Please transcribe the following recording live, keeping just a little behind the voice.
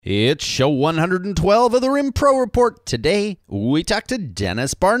It's show 112 of the RIM Pro Report. Today, we talk to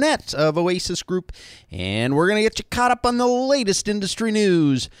Dennis Barnett of Oasis Group, and we're going to get you caught up on the latest industry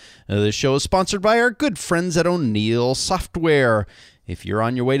news. This show is sponsored by our good friends at O'Neill Software. If you're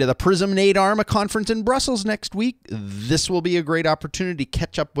on your way to the Prism NADE conference in Brussels next week, this will be a great opportunity to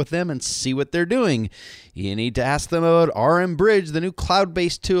catch up with them and see what they're doing. You need to ask them about RM Bridge, the new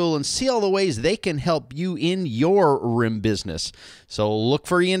cloud-based tool, and see all the ways they can help you in your RIM business. So look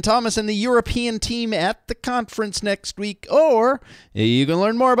for Ian Thomas and the European team at the conference next week, or you can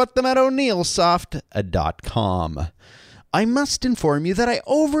learn more about them at o'neillsoft.com. I must inform you that I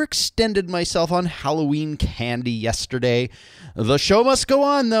overextended myself on Halloween candy yesterday. The show must go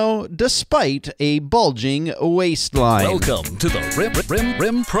on, though, despite a bulging waistline. Welcome to the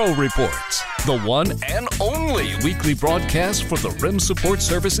RIM Pro Reports, the one and only weekly broadcast for the RIM support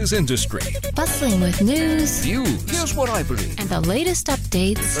services industry. Bustling with news, Views. Here's what I believe. and the latest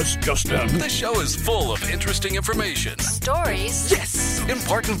updates, That's just it. The show is full of interesting information. stories, Yes.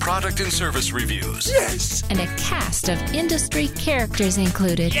 Important product and service reviews. Yes. and a cast of industry characters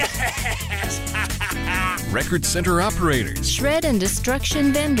included. Record center operators, Shred and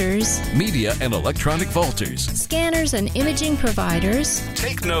destruction vendors, media and electronic vaulters. scanners and imaging providers.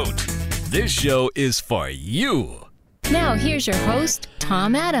 Take note. This show is for you. Now here's your host,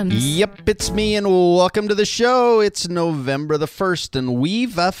 Tom Adams. Yep, it's me, and welcome to the show. It's November the 1st, and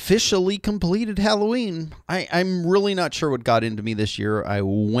we've officially completed Halloween. I'm really not sure what got into me this year. I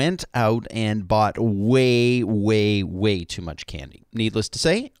went out and bought way too much candy. Needless to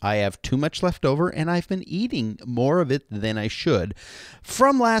say, I have too much left over, and I've been eating more of it than I should.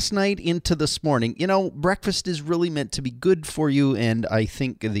 From last night into this morning, you know, breakfast is really meant to be good for you, and I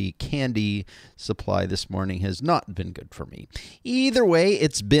think the candy supply this morning has not been good for me. Either way,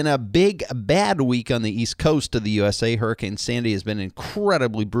 it's been a big, bad week on the east coast of the USA. Hurricane Sandy has been an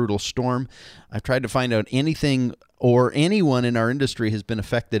incredibly brutal storm. I've tried to find out anything or anyone in our industry has been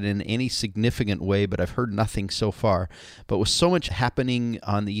affected in any significant way, but I've heard nothing so far. But with so much happening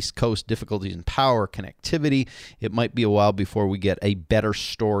on the East Coast, difficulties in power, connectivity, it might be a while before we get a better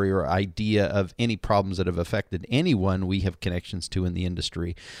story or idea of any problems that have affected anyone we have connections to in the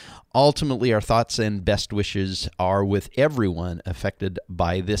industry. Ultimately, our thoughts and best wishes are with everyone affected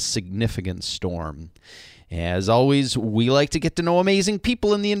by this significant storm. As always, we like to get to know amazing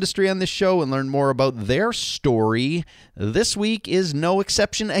people in the industry on this show and learn more about their story. This week is no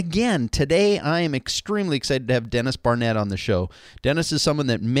exception again. Today, I am extremely excited to have Dennis Barnett on the show. Dennis is someone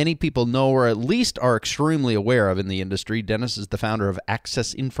that many people know or at least are extremely aware of in the industry. Dennis is the founder of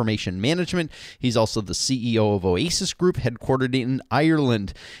Access Information Management. He's also the CEO of Oasis Group, headquartered in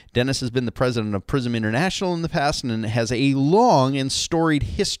Ireland. Dennis has been the president of Prism International in the past and has a long and storied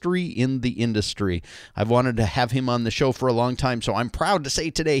history in the industry. I've wanted to have him on the show for a long time, so I'm proud to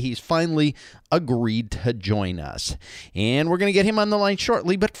say today he's finally agreed to join us. And we're going to get him on the line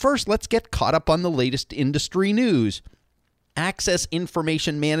shortly, but first let's get caught up on the latest industry news. Access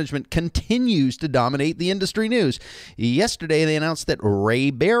Information Management continues to dominate the industry news. Yesterday, they announced that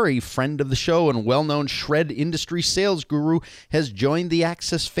Ray Berry, friend of the show and well-known Shred industry sales guru, has joined the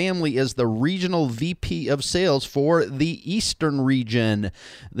Access family as the Regional VP of Sales for the Eastern region.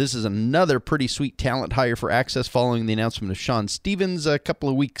 This is another pretty sweet talent hire for Access following the announcement of Sean Stevens a couple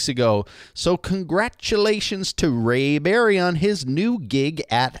of weeks ago. So congratulations to Ray Berry on his new gig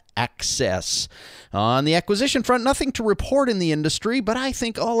at Access. On the acquisition front, nothing to report in the industry, but I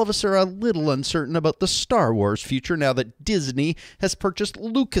think all of us are a little uncertain about the Star Wars future now that Disney has purchased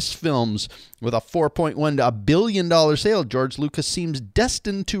Lucasfilms. With a $4.1 billion sale, George Lucas seems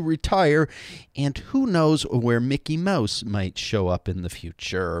destined to retire, and who knows where Mickey Mouse might show up in the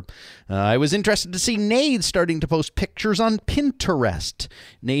future. I was interested to see NADE starting to post pictures on Pinterest.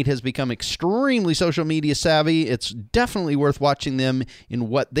 NADE has become extremely social media savvy. It's definitely worth watching them in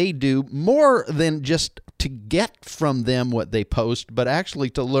what they do, more than just to get from them what they post, but actually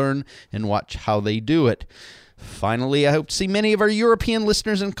to learn and watch how they do it. Finally, I hope to see many of our European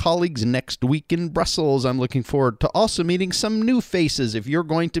listeners and colleagues next week in Brussels. I'm looking forward to also meeting some new faces. If you're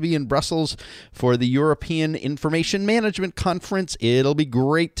going to be in Brussels for the European Information Management Conference, it'll be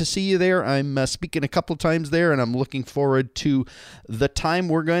great to see you there. I'm speaking a couple times there, and I'm looking forward to the time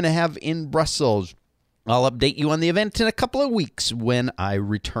we're going to have in Brussels. I'll update you on the event in a couple of weeks when I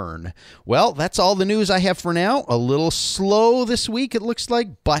return. Well, that's all the news I have for now. A little slow this week, it looks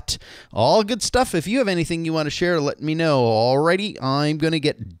like, but all good stuff. If you have anything you want to share, let me know. Alrighty, I'm going to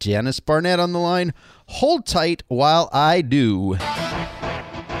get Dennis Barnett on the line. Hold tight while I do.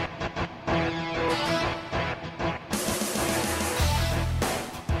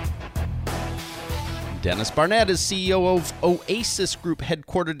 Dennis Barnett is CEO of Oasis Group,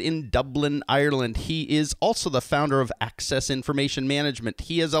 headquartered in Dublin, Ireland. He is also the founder of Access Information Management.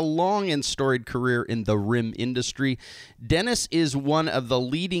 He has a long and storied career in the RIM industry. Dennis is one of the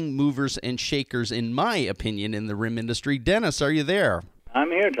leading movers and shakers, in my opinion, in the RIM industry. Dennis, are you there?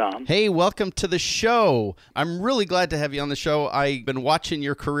 I'm here, Tom. Hey, welcome to the show. I'm really glad to have you on the show. I've been watching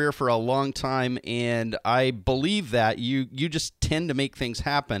your career for a long time, and I believe that you just tend to make things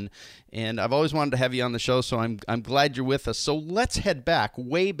happen. And I've always wanted to have you on the show, so I'm glad you're with us. So let's head back,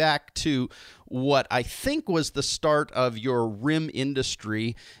 way back to what I think was the start of your RIM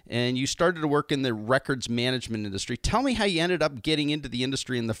industry, and you started to work in the records management industry. Tell me how you ended up getting into the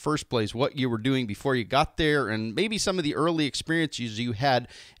industry in the first place, what you were doing before you got there, and maybe some of the early experiences you had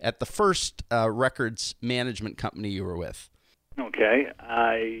at the first records management company you were with. Okay,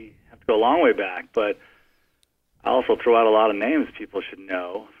 I have to go a long way back, but I also throw out a lot of names people should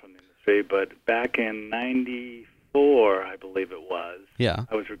know from the industry. But back in '94, I believe it was, yeah,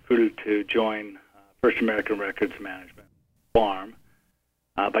 I was recruited to join First American Records Management, Farm,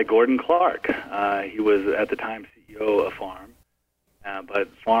 by Gordon Clark. He was at the time CEO of Farm, but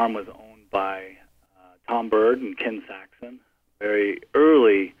Farm was owned by Tom Bird and Ken Saxon, very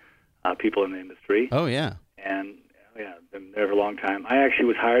early people in the industry. Oh, yeah. And yeah, been there for a long time. I actually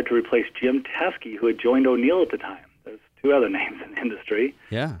was hired to replace Jim Teskey, who had joined O'Neill at the time. There's two other names in the industry.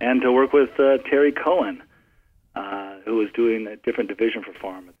 Yeah. And to work with Terry Cohen, who was doing a different division for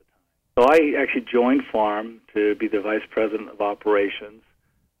Farm at the time. So I actually joined Farm to be the vice president of operations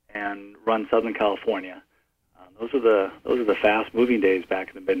and run Southern California. Those are the fast-moving days back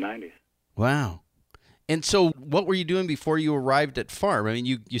in the mid-'90s. Wow. And so what were you doing before you arrived at Farm? I mean,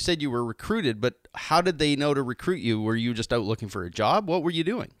 you said you were recruited, but how did they know to recruit you? Were you just out looking for a job? What were you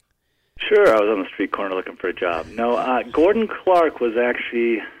doing? Sure, I was on the street corner looking for a job. No, Gordon Clark was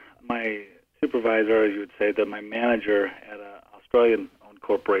actually my supervisor, as you would say, my manager at an Australian-owned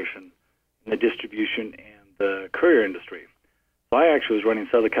corporation in the distribution and the courier industry. So I actually was running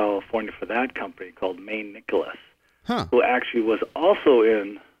Southern California for that company called Maine Nicholas, who actually was also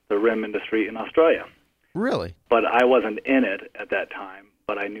in the RIM industry in Australia. Really? But I wasn't in it at that time,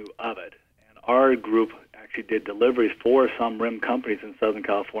 but I knew of it. And our group actually did deliveries for some RIM companies in Southern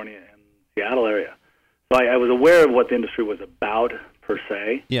California and Seattle area. So I was aware of what the industry was about, per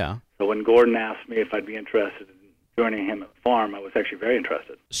se. Yeah. So when Gordon asked me if I'd be interested in joining him at Farm, I was actually very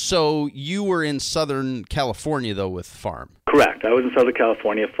interested. So you were in Southern California, though, with Farm? Correct. I was in Southern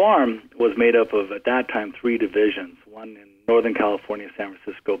California. Farm was made up of, at that time, 3 divisions, one in Northern California, San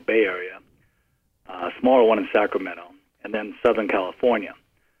Francisco Bay Area, a smaller one in Sacramento, and then Southern California.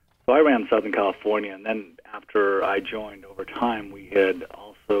 So I ran Southern California, and then after I joined, over time, we had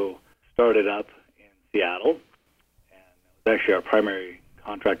also started up in Seattle, and it was actually our primary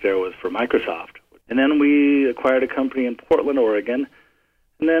contract there was for Microsoft. And then we acquired a company in Portland, Oregon,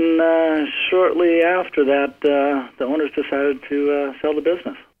 and then shortly after that, the owners decided to sell the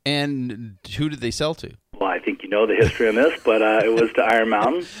business. And who did they sell to? Well, I think you know the history on this, but it was to Iron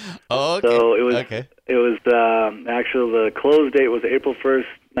Mountain. Oh, okay. So it was. Okay. It was actually the close date was April 1st,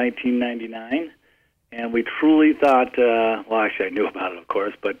 1999, and we truly thought. Well, actually, I knew about it, of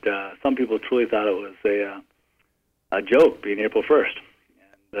course, but some people truly thought it was a joke, being April 1st,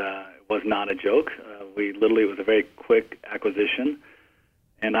 and it was not a joke. It was a very quick acquisition,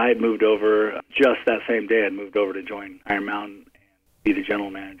 and I had moved over just that same day. I'd moved over to join Iron Mountain and be the general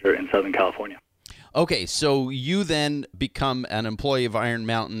manager in Southern California. Okay, so you then become an employee of Iron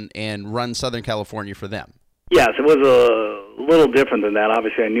Mountain and run Southern California for them. Yes, it was a little different than that.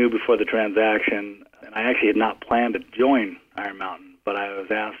 Obviously, I knew before the transaction, and I actually had not planned to join Iron Mountain, but I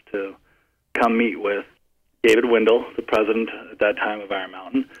was asked to come meet with David Windle, the president at that time of Iron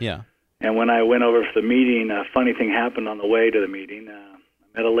Mountain. Yeah. And when I went over for the meeting, a funny thing happened on the way to the meeting. I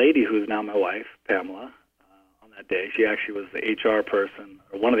met a lady who's now my wife, Pamela, on that day. She actually was the HR person,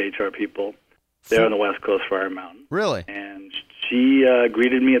 or one of the HR people, there on the West Coast for Iron Mountain. Really? And she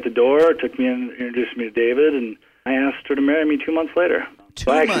greeted me at the door, took me in, introduced me to David, and I asked her to marry me 2 months later.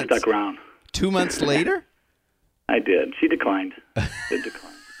 So I actually stuck around. 2 months later? I did. She declined. Did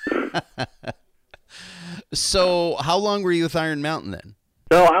decline. So how long were you with Iron Mountain then?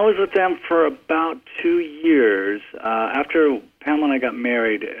 So I was with them for about 2 years. After Pamela and I got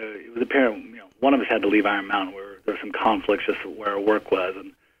married, it was apparent one of us had to leave Iron Mountain. There were some conflicts just where our work was,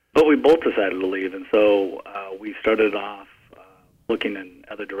 but we both decided to leave, and so we started off looking in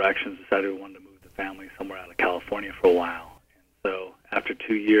other directions, decided we wanted to move the family somewhere out of California for a while. And so after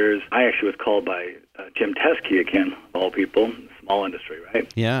 2 years, I actually was called by Jim Teskey again, of all people, small industry, right?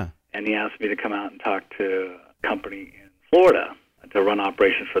 Yeah. And he asked me to come out and talk to a company in Florida to run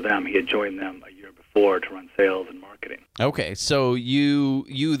operations for them. He had joined them a year before. 2004 to run sales and marketing. Okay, so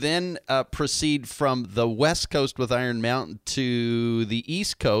you then proceed from the West Coast with Iron Mountain to the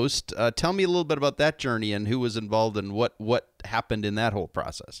East Coast. Tell me a little bit about that journey and who was involved and what happened in that whole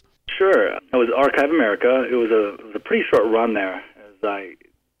process. Sure. It was Archive America. It was a pretty short run there. As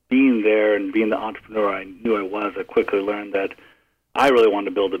being there and being the entrepreneur I knew I was, I quickly learned that I really wanted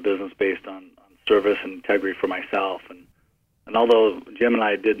to build a business based on service and integrity for myself. And although Jim and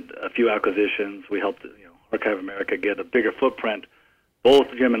I did a few acquisitions, we helped Archive America get a bigger footprint. Both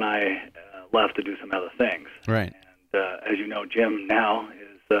Jim and I left to do some other things. Right. And as you know, Jim now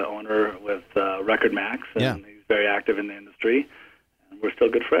is the owner with Record Max, and he's very active in the industry. And we're still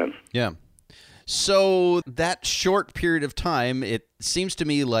good friends. Yeah. So that short period of time, it seems to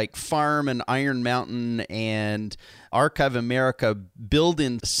me like Farm and Iron Mountain and Archive America build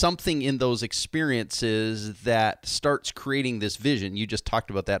in something in those experiences that starts creating this vision. You just talked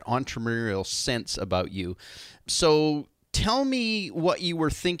about that entrepreneurial sense about you. So tell me what you were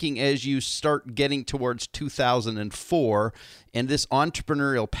thinking as you start getting towards 2004 and this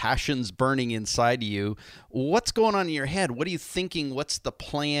entrepreneurial passion's burning inside of you. What's going on in your head? What are you thinking? What's the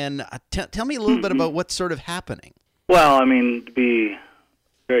plan? Tell me a little bit about what's sort of happening. Well, I mean, to be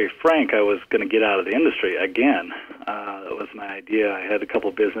very frank, I was going to get out of the industry again. That was my idea. I had a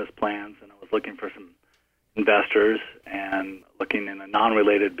couple business plans, and I was looking for some investors and looking in a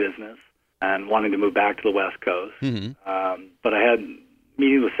non-related business and wanting to move back to the West Coast. Mm-hmm. But I had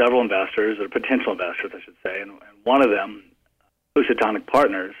meetings with several investors, or potential investors, I should say, and one of them, Housatonic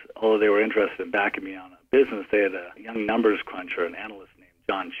Partners, although they were interested in backing me on a business, they had a young numbers cruncher, an analyst named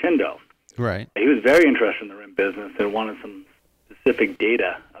John Chindo. Right. He was very interested in the RIM business and wanted some specific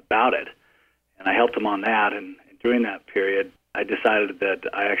data about it, and I helped him on that. And during that period, I decided that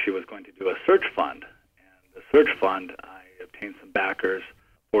I actually was going to do a search fund. And the search fund, I obtained some backers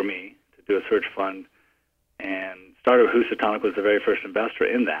for me to do a search fund, and started with Housatonic was the very first investor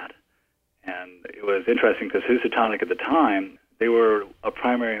in that. And it was interesting because Housatonic at the time, they were a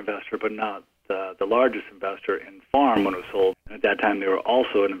primary investor, but not the largest investor in Farm when it was sold. And at that time, they were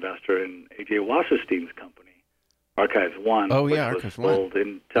also an investor in A.J. Wasserstein's company, Archives One, which was sold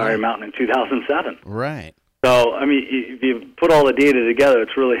into Iron Mountain in 2007. Right. So, I mean, if you put all the data together,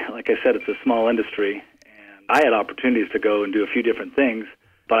 it's really, like I said, it's a small industry. And I had opportunities to go and do a few different things,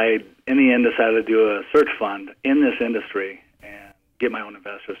 but I, in the end, decided to do a search fund in this industry and get my own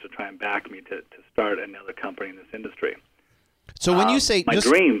investors to try and back me to start another company in this industry. So when you say my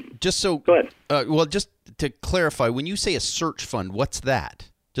dream, just so go ahead. Well, just to clarify, when you say a search fund, what's that?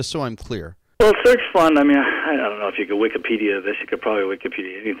 Just so I'm clear. Well, search fund. I mean, I don't know if you could Wikipedia this. You could probably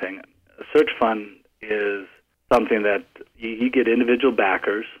Wikipedia anything. A search fund is something that you get individual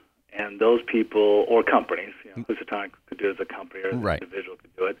backers, and those people or companies. Housatonic could do it as a company, or as an individual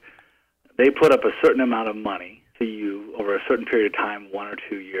could do it. They put up a certain amount of money to you over a certain period of time, 1 or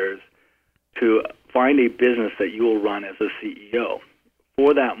 2 years, to find a business that you will run as a CEO.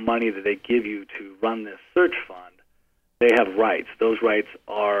 For that money that they give you to run this search fund, they have rights. Those rights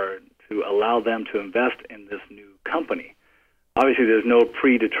are to allow them to invest in this new company. Obviously, there's no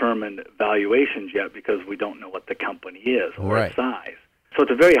predetermined valuations yet because we don't know what the company is or its size. So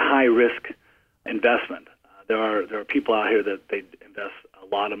it's a very high-risk investment. There are people out here that they invest a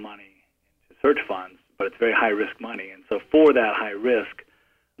lot of money into search funds, but it's very high-risk money. And so for that high risk,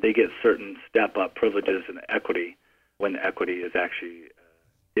 they get certain step-up privileges in equity when the equity is actually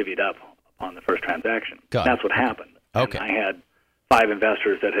divvied up upon the first transaction. That's what happened. Okay. And I had 5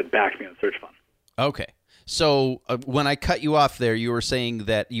 investors that had backed me in the search fund. Okay. So when I cut you off there, you were saying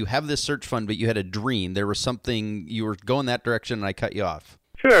that you have this search fund, but you had a dream. There was something, you were going that direction, and I cut you off.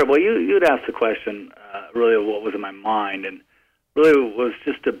 Sure. Well, you'd asked the question, really, of what was in my mind, and really it was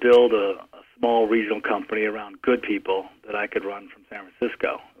just to build a small regional company around good people that I could run from San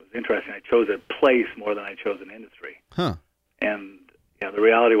Francisco. It was interesting. I chose a place more than I chose an industry. Huh. And the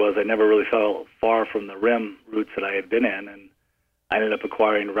reality was I never really fell far from the RIM roots that I had been in, and I ended up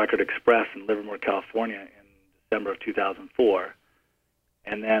acquiring Record Express in Livermore, California in December of 2004.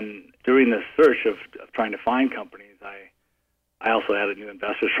 And then during this search of trying to find companies, I also added new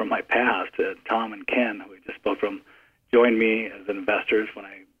investors from my past. Tom and Ken, who we just spoke from, joined me as investors when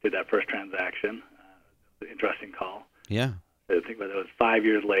I did that first transaction. It was an interesting call. Yeah. I think about it was 5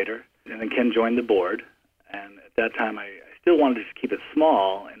 years later. And then Ken joined the board. And at that time, I still wanted to keep it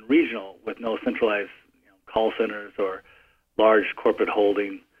small and regional with no centralized call centers or large corporate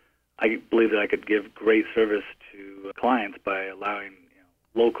holding. I believe that I could give great service to clients by allowing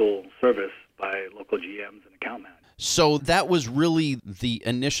local service by local GMs and account managers. So that was really the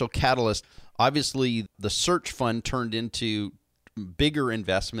initial catalyst. Obviously, the search fund turned into bigger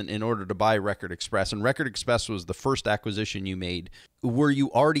investment in order to buy Record Express, and Record Express was the first acquisition you made. Were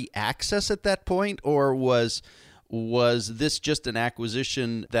you already Access at that point, or was this just an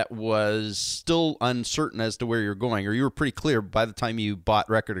acquisition that was still uncertain as to where you're going? Or you were pretty clear by the time you bought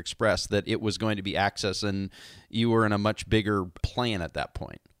Record Express that it was going to be Access and you were in a much bigger plan at that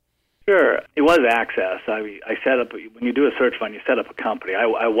point? Sure. It was Access. I set up, when you do a search fund, you set up a company. I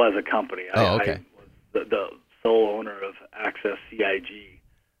was a company. Oh, okay. I was the sole owner of Access CIG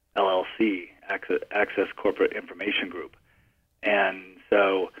LLC, Access Corporate Information Group. And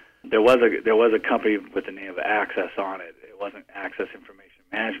so there was a company with the name of Access on it. It wasn't Access Information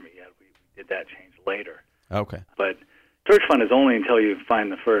Management yet. We did that change later. Okay. But search fund is only until you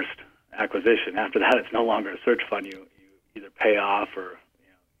find the first acquisition. After that, it's no longer a search fund. You either pay off or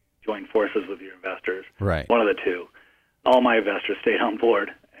join forces with your investors. Right. One of the two. All my investors stayed on board.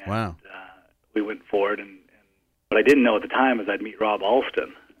 And, wow. We went forward. And what I didn't know at the time is I'd meet Rob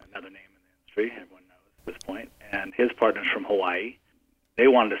Alston, another name in the industry, everyone knows at this point, and his partners from Hawaii. They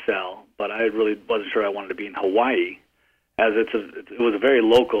wanted to sell, but I really wasn't sure I wanted to be in Hawaii, as it was a very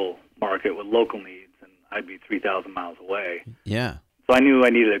local market with local needs, and I'd be 3,000 miles away. Yeah. So I knew I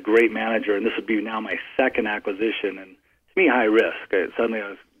needed a great manager, and this would be now my second acquisition, and to me, high risk. Suddenly I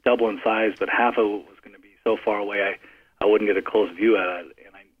was double in size, but half of it was going to be so far away I wouldn't get a close view at it,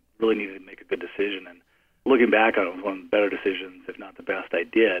 and I really needed to make a good decision. And looking back on it, it was one of the better decisions, if not the best I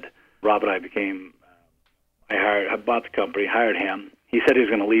did. Rob and I became, I bought the company, hired him. He said he was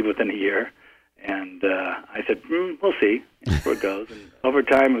going to leave within a year, and I said, we'll see where it goes. And over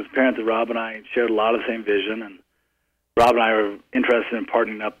time, it was apparent that Rob and I shared a lot of the same vision, and Rob and I were interested in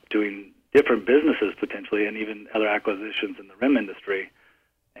partnering up, doing different businesses potentially, and even other acquisitions in the RIM industry.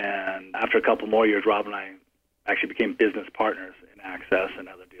 And after a couple more years, Rob and I actually became business partners in Access and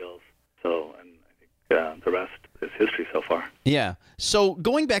other deals. So, and I think the rest is history so far. Yeah. So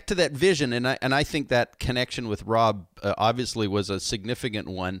going back to that vision, and I think that connection with Rob obviously was a significant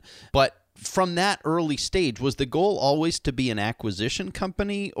one, but from that early stage, was the goal always to be an acquisition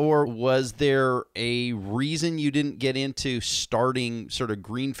company, or was there a reason you didn't get into starting sort of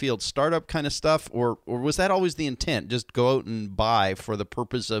greenfield startup kind of stuff, or was that always the intent, just go out and buy for the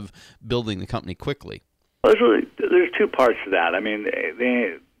purpose of building the company quickly? Well, there's two parts to that. I mean,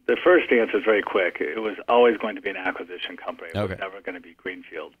 the first answer is very quick. It was always going to be an acquisition company. It was never going to be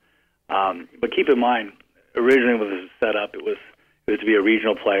greenfield. But keep in mind, originally when this was set up, it was to be a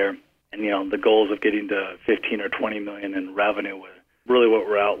regional player. And, the goals of getting to 15 or 20 million in revenue was really what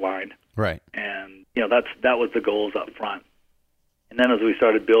were outlined. Right. And, that was the goals up front. And then as we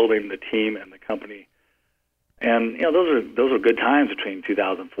started building the team and the company, and, those were good times between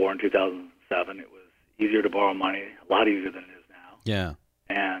 2004 and 2007. It was easier to borrow money, a lot easier than it is now. Yeah.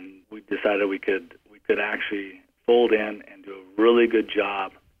 And we decided we could actually fold in and do a really good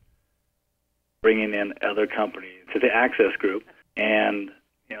job bringing in other companies to the Access Group. And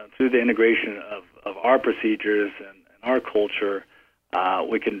through the integration of our procedures and our culture,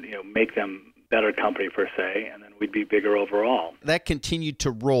 we can make them better company per se, and then we'd be bigger overall. That continued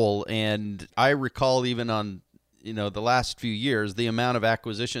to roll, and I recall even on the last few years, the amount of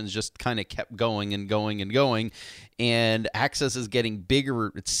acquisitions just kind of kept going and going and going, and Access is getting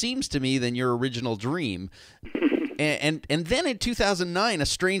bigger, it seems to me, than your original dream. and then in 2009, a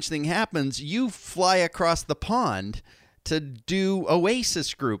strange thing happens. You fly across the pond to do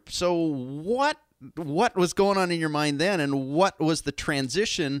Oasis Group. So what was going on in your mind then, and what was the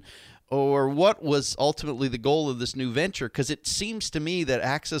transition, or what was ultimately the goal of this new venture? Because it seems to me that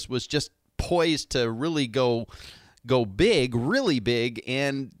Access was just poised to really go big, really big,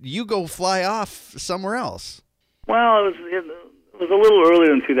 and you go fly off somewhere else. Well, it was a little earlier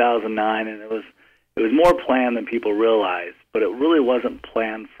than 2009, and it was more planned than people realized, but it really wasn't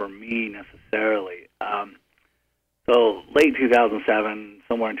planned for me necessarily. So late 2007,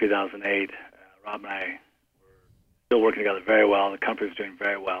 somewhere in 2008, Rob and I were still working together very well. The company was doing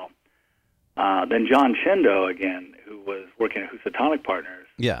very well. Then John Chindo, again, who was working at Housatonic Partners,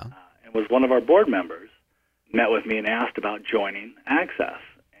 and was one of our board members, met with me and asked about joining Access.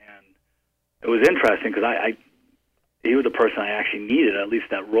 And it was interesting because he was the person I actually needed, at least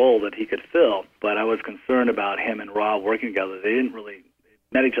that role that he could fill. But I was concerned about him and Rob working together. They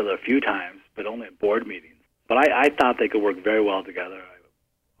met each other a few times, but only at board meetings. But I thought they could work very well together.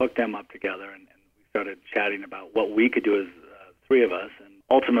 I hooked them up together, and we started chatting about what we could do as three of us. And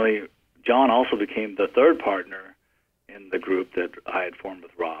ultimately, John also became the third partner in the group that I had formed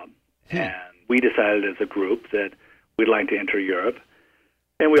with Rob. And we decided as a group that we'd like to enter Europe.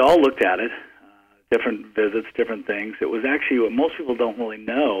 And we all looked at it, different visits, different things. It was actually what most people don't really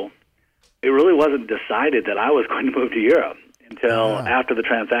know. It really wasn't decided that I was going to move to Europe. until after the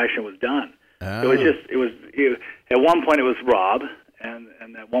transaction was done. So at one point it was Rob, and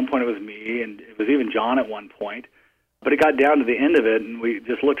at one point it was me, and it was even John at one point. But it got down to the end of it, and we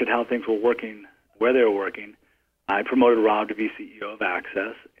just looked at how things were working, where they were working. I promoted Rob to be CEO of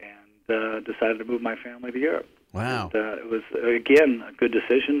Access, and decided to move my family to Europe. Wow. And, it was, again, a good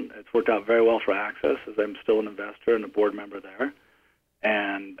decision. It's worked out very well for Access, as I'm still an investor and a board member there,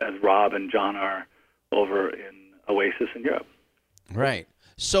 and as Rob and John are over in Oasis in Europe. Right.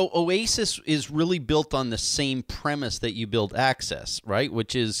 So Oasis is really built on the same premise that you build Access, right?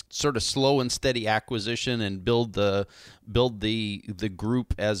 Which is sort of slow and steady acquisition and build the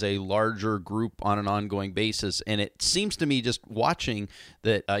group as a larger group on an ongoing basis. And it seems to me, just watching,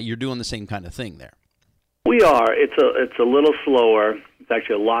 that you're doing the same kind of thing there. We are. It's a little slower. It's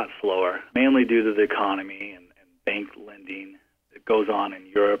actually a lot slower, mainly due to the economy and bank lending that goes on in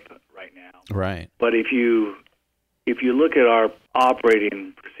Europe right now. Right. But if you look at our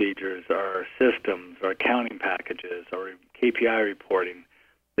operating procedures, our systems, our accounting packages, our KPI reporting,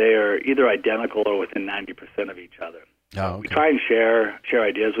 they are either identical or within 90% of each other. Oh, okay. We try and share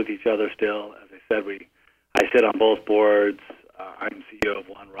ideas with each other still. As I said, I sit on both boards. I'm CEO of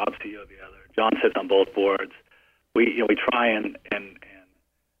one, Rob's CEO of the other. John sits on both boards. We try and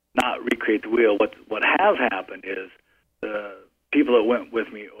not recreate the wheel. What has happened is the people that went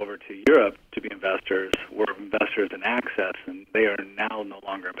with me over to Europe to be investors were investors in Access, and they are now no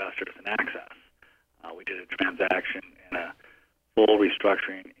longer investors in Access. We did a transaction and a full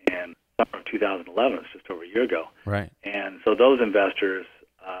restructuring in summer of 2011. It's just over a year ago. Right. And so those investors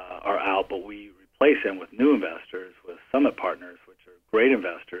are out, but we replace them with new investors, with Summit Partners, which are great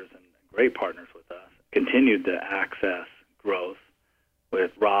investors and great partners with us. Continued the Access growth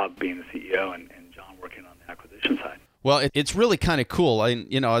with Rob being the CEO and John working on the acquisition side. Well, it's really kind of cool.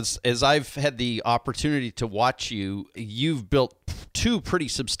 As I've had the opportunity to watch you, you've built two pretty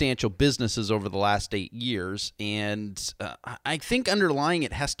substantial businesses over the last 8 years, and I think underlying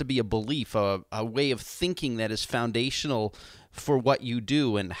it has to be a belief, a way of thinking that is foundational for what you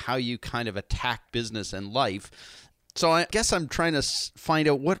do and how you kind of attack business and life. So I guess I'm trying to find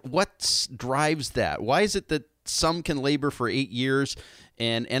out what drives that. Why is it that some can labor for 8 years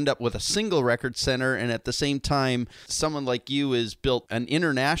and end up with a single record center, and at the same time, someone like you has built an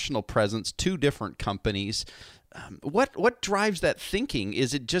international presence, 2 different companies? What drives that thinking?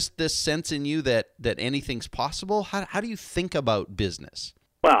 Is it just this sense in you that anything's possible? How do you think about business?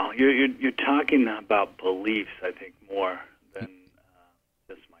 Well, you're talking about beliefs, I think, more than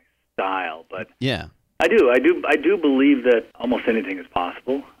just my style. But yeah, I do believe that almost anything is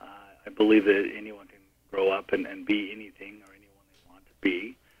possible. I believe that anyone can grow up and be anything or anyone they want to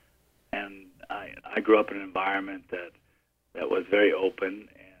be. And I grew up in an environment that was very open,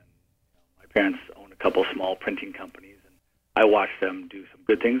 and my parents owned a couple small printing companies, and I watched them do some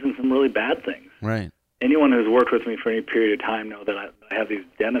good things and some really bad things. Right. Anyone who's worked with me for any period of time know that I have these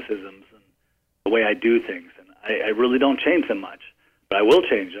Denicisms and the way I do things, and I really don't change them much, but I will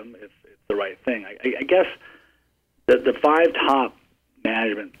change them if it's the right thing. I guess the 5 top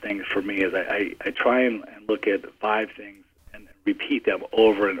management things for me is I try and look at 5 things and repeat them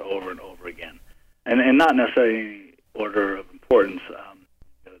over and over and over again, and not necessarily in any order of importance.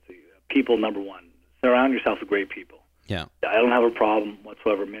 People, number 1, surround yourself with great people. Yeah. I don't have a problem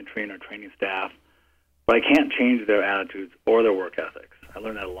whatsoever mentoring or training staff, but I can't change their attitudes or their work ethics. I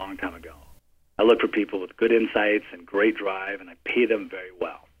learned that a long time ago. I look for people with good insights and great drive, and I pay them very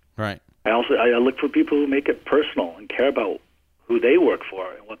well. Right. I look for people who make it personal and care about who they work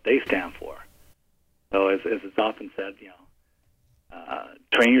for and what they stand for. So as it's often said,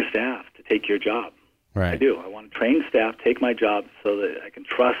 train your staff to take your job. Right. I do. I want to train staff, take my job, so that I can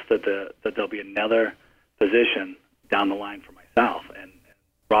trust that there'll be another position down the line for myself. And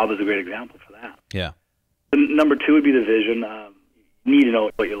Rob is a great example for that. Yeah. Number 2 would be the vision. You need to know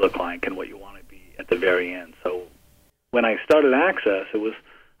what you look like and what you want to be at the very end. So when I started Access,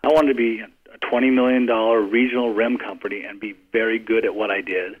 I wanted to be a $20 million regional RIM company and be very good at what I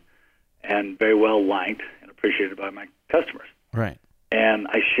did and very well liked and appreciated by my customers. Right. And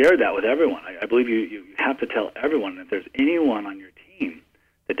I shared that with everyone. I believe you have to tell everyone that if there's anyone on your team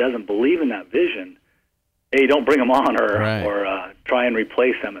that doesn't believe in that vision, hey, don't bring them on or try and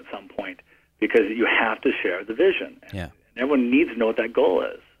replace them at some point, because you have to share the vision. And everyone needs to know what that goal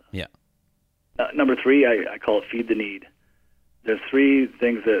is. Yeah. Number 3, I call it feed the need. There's 3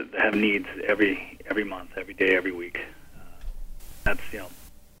 things that have needs every month, every day, every week. That's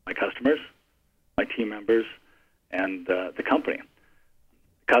my customers, my team members, and the company.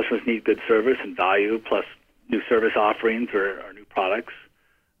 Customers need good service and value, plus new service offerings or new products.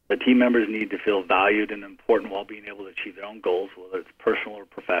 The team members need to feel valued and important while being able to achieve their own goals, whether it's personal or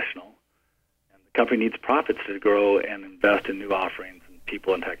professional. And the company needs profits to grow and invest in new offerings and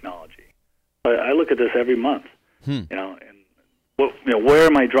people and technology. I look at this every month, and where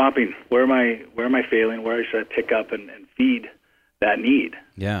am I dropping? Where am I failing? Where should I pick up and feed that need?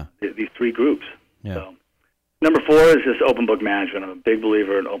 Yeah. These three groups. Yeah. So, number 4 is just open book management. I'm a big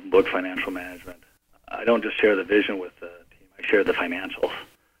believer in open book financial management. I don't just share the vision with the team. I share the financials.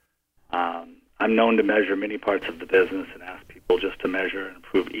 I'm known to measure many parts of the business and ask people just to measure and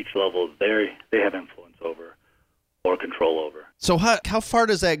improve each level they have influence over or control over. So how far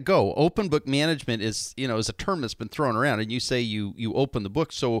does that go? Open book management is a term that's been thrown around, and you say you open the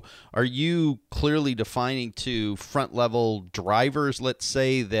book. So are you clearly defining to front level drivers, let's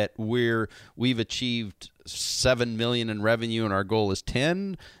say, that we've achieved $7 million in revenue and our goal is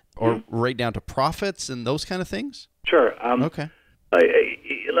 10, or right down to profits and those kind of things? Sure. Okay.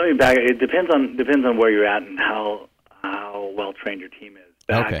 Let me back. It depends on where you're at and how well trained your team is.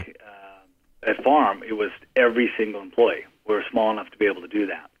 Back at Farm, it was every single employee. We were small enough to be able to do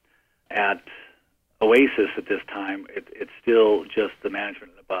that. At Oasis at this time, it's still just the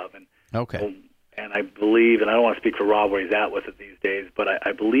management and above. And I believe, and I don't want to speak for Rob where he's at with it these days, but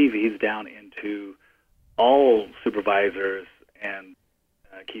I believe he's down into all supervisors and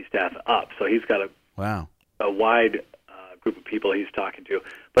key staff up. So he's got a wide group of people he's talking to.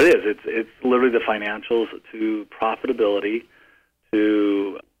 But it's literally the financials to profitability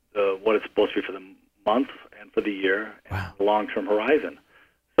to what it's supposed to be for the month and for the year and the long-term horizon.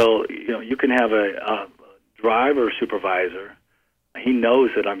 So, you can have a driver supervisor. He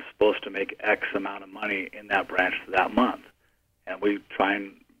knows that I'm supposed to make X amount of money in that branch for that month. And we try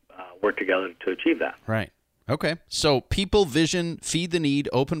and work together to achieve that. Right. Okay. So people, vision, feed the need,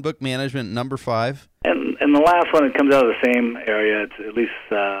 open book management, number 5. And the last one, it comes out of the same area. It's at least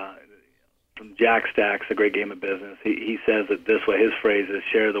from Jack Stacks, A Great Game of Business. He says it this way. His phrase is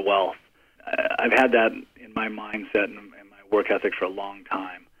share the wealth. I've had that in my mindset and my work ethic for a long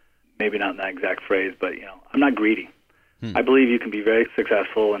time. Maybe not in that exact phrase, but I'm not greedy. I believe you can be very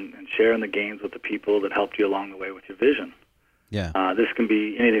successful and share in the gains with the people that helped you along the way with your vision. Yeah. This can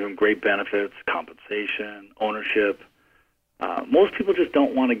be anything from great benefits, compensation, ownership. Most people just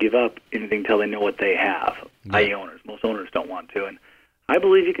don't want to give up anything until they know what they have, i.e. owners. Most owners don't want to. And I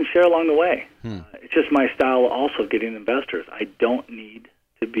believe you can share along the way. It's just my style also of getting investors. I don't need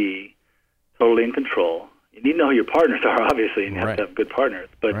to be totally in control. You need to know who your partners are, obviously, and you have to have good partners.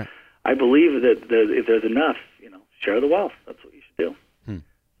 But I believe that if there's enough, share the wealth. That's what you should do.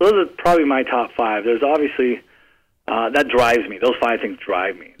 So those are probably my top 5. There's obviously, that drives me. Those 5 things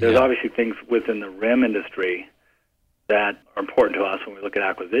drive me. There's obviously things within the RIM industry that are important to us when we look at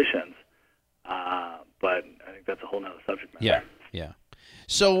acquisitions. But I think that's a whole nother subject matter. Yeah.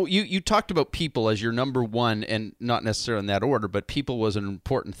 So you talked about people as your number 1, and not necessarily in that order, but people was an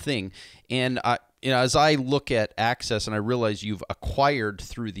important thing. And as I look at Access, and I realize you've acquired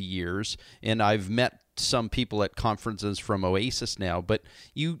through the years, and I've met some people at conferences from Oasis now, but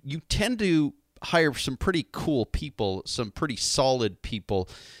you tend to hire some pretty cool people, some pretty solid people,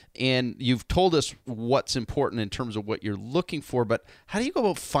 and you've told us what's important in terms of what you're looking for, but how do you go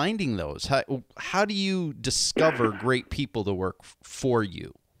about finding those? How do you discover great people to work for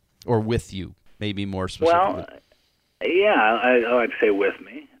you or with you, maybe more specifically? Well, I like to say with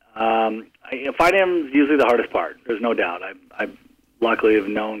me. Finding them is usually the hardest part. There's no doubt. I luckily have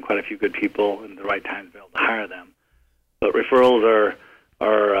known quite a few good people in the right time to be able to hire them. But referrals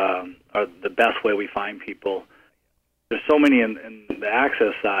are the best way we find people. There's so many in the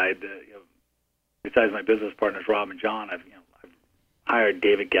Access side. Besides my business partners, Rob and John, I've hired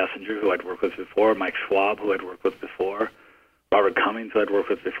David Gessinger, who I'd worked with before, Mike Schwab, who I'd worked with before, Robert Cummings, who I'd worked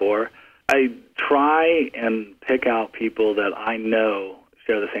with before. I try and pick out people that I know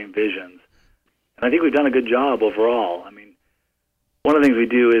share the same visions. And I think we've done a good job overall. I mean, one of the things we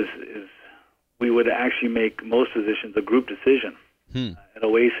do is we would actually make most positions a group decision. At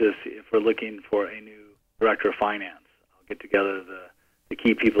Oasis, if we're looking for a new director of finance, I'll get together the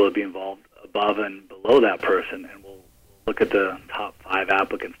key people that be involved above and below that person, and we'll look at the top 5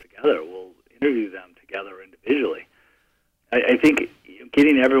 applicants together. We'll interview them together individually. I think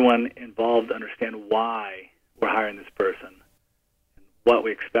getting everyone involved to understand why we're hiring this person, and what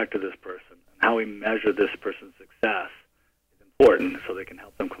we expect of this person, and how we measure this person's success is important so they can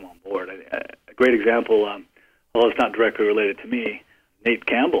help them come on board. A great example, although it's not directly related to me, Nate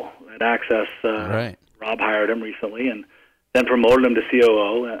Campbell at Access. Rob hired him recently and then promoted him to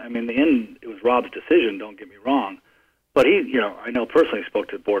COO. I mean, in the end, it was Rob's decision, don't get me wrong. But he, I know personally spoke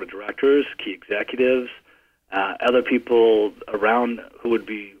to the board of directors, key executives, other people around who would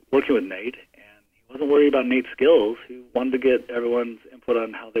be working with Nate, and he wasn't worried about Nate's skills. He wanted to get everyone's input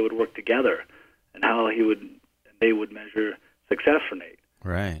on how they would work together and how they would measure success for Nate.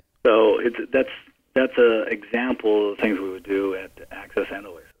 Right. So that's an example of things we would do at Access and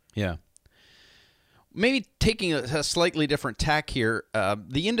Oasis. Yeah. Maybe taking a slightly different tack here,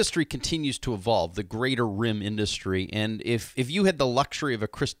 the industry continues to evolve, the greater RIM industry. And if you had the luxury of a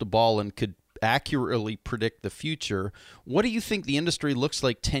crystal ball and could accurately predict the future, what do you think the industry looks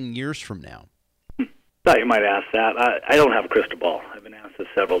like 10 years from now? Thought you might ask that. I don't have a crystal ball. I've been asked this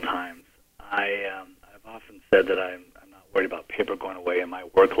several times. I've often said that I'm not worried about paper going away in my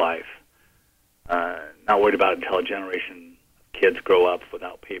work life. Not worried about it until a generation of kids grow up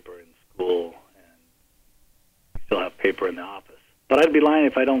without paper in school and still have paper in the office. But I'd be lying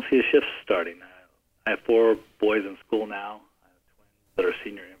if I don't see a shift starting. I have 4 boys in school now. I have twins that are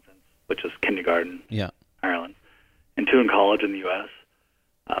senior infants, which is kindergarten in Ireland, and 2 in college in the U.S.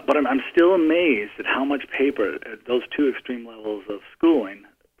 But I'm still amazed at how much paper those 2 extreme levels of schooling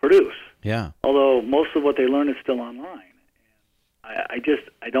produce. Yeah. Although most of what they learn is still online. And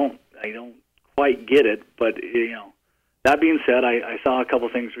I don't quite get it. But that being said, I saw a couple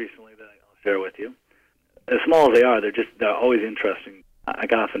things recently that I'll share with you. As small as they are, they're always interesting. I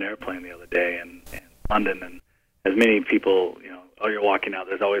got off an airplane the other day in London, and as many people, you're walking out,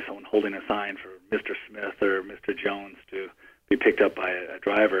 there's always someone holding a sign for Mr. Smith or Mr. Jones to be picked up by a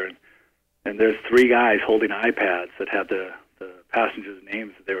driver, and there's 3 guys holding iPads that have the passengers'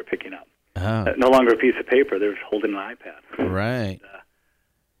 names that they were picking up. Oh. No longer a piece of paper; they're holding an iPad. Right. And,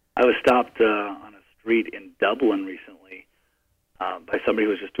 I was stopped on a street in Dublin recently by somebody who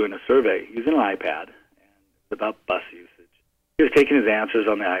was just doing a survey using an iPad, and it was about bus usage. He was taking his answers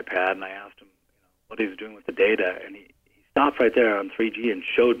on the iPad, and I asked him what he was doing with the data, and he stopped right there on 3G and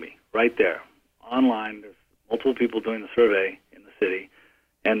showed me right there online. There's multiple people doing the survey in the city,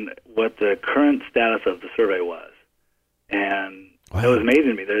 and what the current status of the survey was. And it was amazing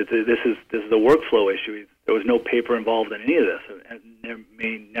to me. This is a workflow issue. There was no paper involved in any of this, and there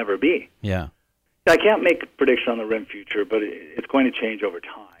may never be. Yeah. I can't make a prediction on the RIM future, but it's going to change over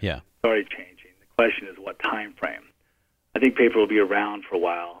time. Yeah. It's already changing. The question is what time frame. I think paper will be around for a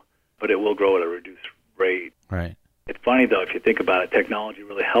while, but it will grow at a reduced rate. Right. It's funny, though, if you think about it, technology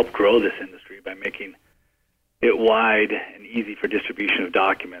really helped grow this industry by making it wide and easy for distribution of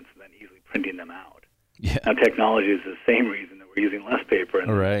documents and then easily printing them out. Yeah. Now, technology is the same reason that we're using less paper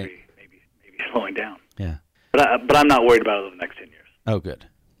and Right. maybe slowing down. Yeah. But I'm not worried about it over the next 10 years. Oh, good.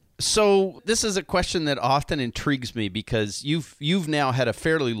 So this is a question that often intrigues me because you've now had a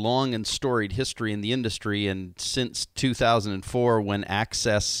fairly long and storied history in the industry, and since 2004 when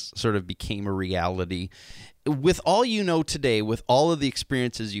Access sort of became a reality. With all you know today, with all of the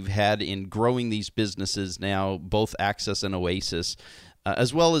experiences you've had in growing these businesses now, both Access and Oasis,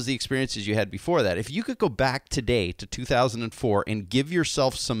 as well as the experiences you had before that, if you could go back today to 2004 and give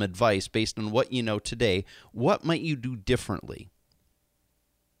yourself some advice based on what you know today, what might you do differently?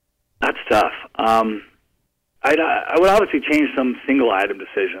 That's tough. I would obviously change some single item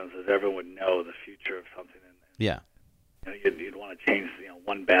decisions, as everyone would know the future of something. Yeah. You'd want to change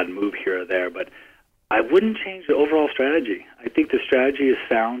one bad move here or there, but I wouldn't change the overall strategy. I think the strategy is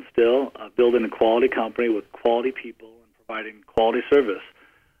sound still, building a quality company with quality people and providing quality service,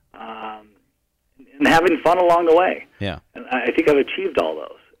 and having fun along the way. Yeah. And I think I've achieved all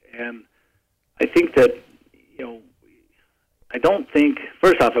those. And I think that, I don't think,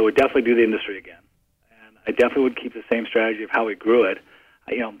 first off, I would definitely do the industry again. And I definitely would keep the same strategy of how we grew it.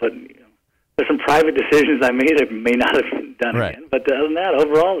 But there's some private decisions I made I may not have done Right. again. But other than that,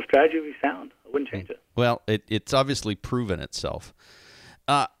 overall, the strategy would be sound. I wouldn't change it. Well, it's obviously proven itself.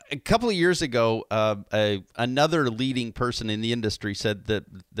 A couple of years ago, another leading person in the industry said that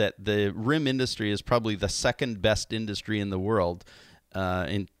the RIM industry is probably the second best industry in the world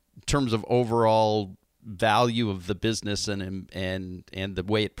in terms of overall value of the business and the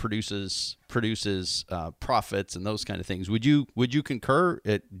way it produces profits and those kind of things. Would you concur?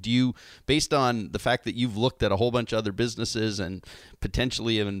 Do you, based on the fact that you've looked at a whole bunch of other businesses and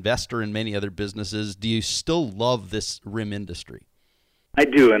potentially an investor in many other businesses, do you still love this RIM industry? I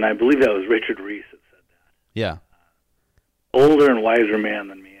do, and I believe that was Richard Reese that said that. Yeah. Older and wiser man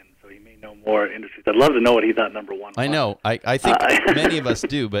than me, and so he may know more industries. I'd love to know what he thought number one was. I know. I think many of us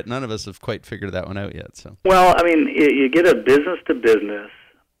do, but none of us have quite figured that one out yet. So. Well, I mean, you get a business-to-business,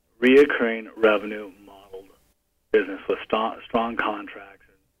 reoccurring revenue modeled business with strong contracts.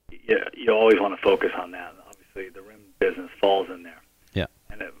 You always want to focus on that. Obviously, the RIM business falls in there. Yeah.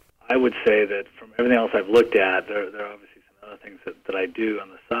 And I would say that from everything else I've looked at, there are obviously some other things that I do on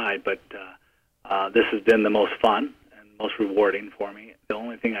the side, but this has been the most fun and most rewarding for me. The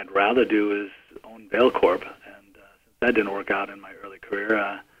only thing I'd rather do is own Vail Corp, and since that didn't work out in my early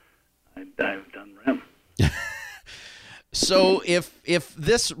career, I've done RIM. So if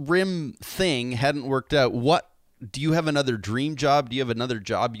this RIM thing hadn't worked out, what do you have another dream job? Do you have another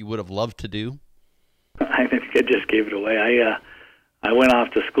job you would have loved to do? I think I just gave it away. I went off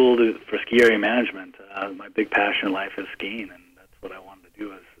to school for ski area management. My big passion in life is skiing, and that's what I wanted to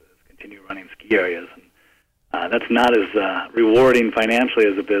do is continue running ski areas. And that's not as rewarding financially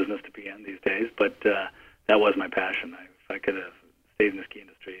as a business to be in these days, but that was my passion. If I could have stayed in the ski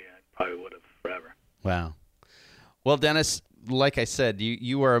industry, I probably would have forever. Wow. Well, Dennis, like I said,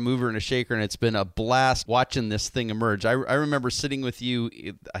 you are a mover and a shaker, and it's been a blast watching this thing emerge. I remember sitting with you.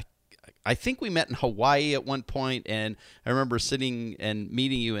 I think we met in Hawaii at one point, and I remember sitting and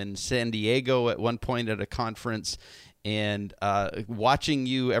meeting you in San Diego at one point at a conference, and watching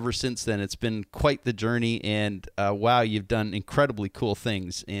you ever since then. It's been quite the journey, and wow, you've done incredibly cool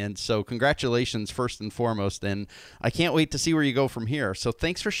things. And so congratulations first and foremost, and I can't wait to see where you go from here. So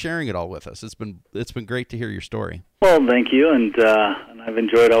thanks for sharing it all with us. It's been great to hear your story. Well, thank you, and I've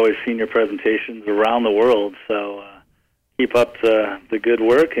enjoyed always seeing your presentations around the world, so keep up the good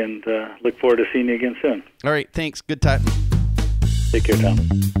work, and look forward to seeing you again soon. All right, thanks. Good time. Take care, Tom.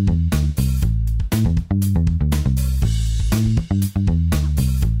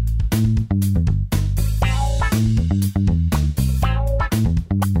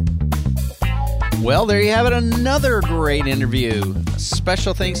 Well, there you have it, another great interview.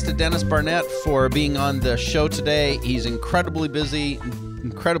 Special thanks to Dennis Barnett for being on the show today. He's incredibly busy,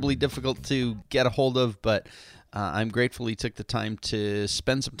 incredibly difficult to get a hold of, but I'm grateful he took the time to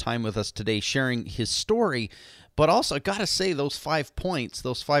spend some time with us today sharing his story. But also, I got to say, those 5 points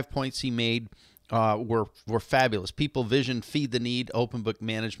he made were fabulous. People, vision, feed the need, open book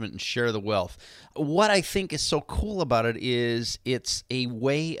management, and share the wealth. What I think is so cool about it is it's a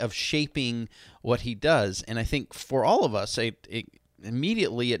way of shaping what he does. And I think for all of us,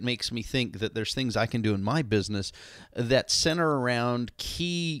 immediately it makes me think that there's things I can do in my business that center around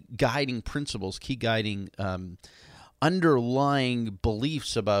key guiding principles, key guiding underlying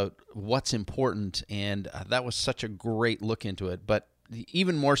beliefs about what's important. And that was such a great look into it. But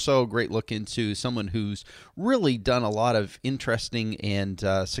even more so, a great look into someone who's really done a lot of interesting and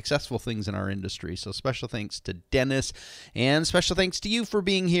successful things in our industry. So special thanks to Dennis, and special thanks to you for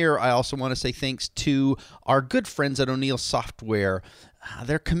being here. I also want to say thanks to our good friends at O'Neill Software.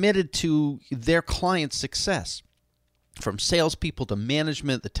 They're committed to their clients' success. From salespeople to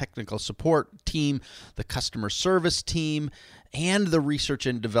management, the technical support team, the customer service team, and the research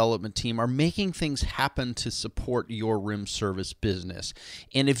and development team are making things happen to support your RIM service business.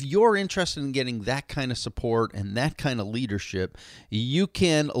 And if you're interested in getting that kind of support and that kind of leadership, you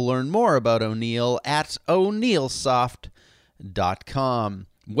can learn more about O'Neill at o'neillsoft.com.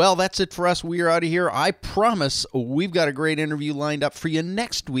 Well, that's it for us. We are out of here. I promise we've got a great interview lined up for you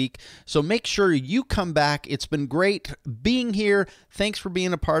next week, so make sure you come back. It's been great being here. Thanks for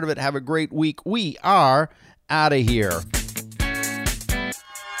being a part of it. Have a great week. We are out of here.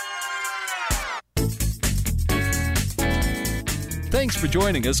 Thanks for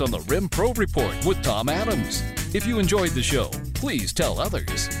joining us on the RIM Pro Report with Tom Adams. If you enjoyed the show, please tell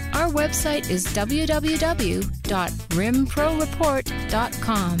others. Our website is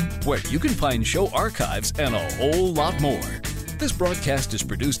www.rimproreport.com, where you can find show archives and a whole lot more. This broadcast is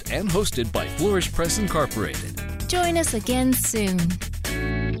produced and hosted by Flourish Press Incorporated. Join us again soon.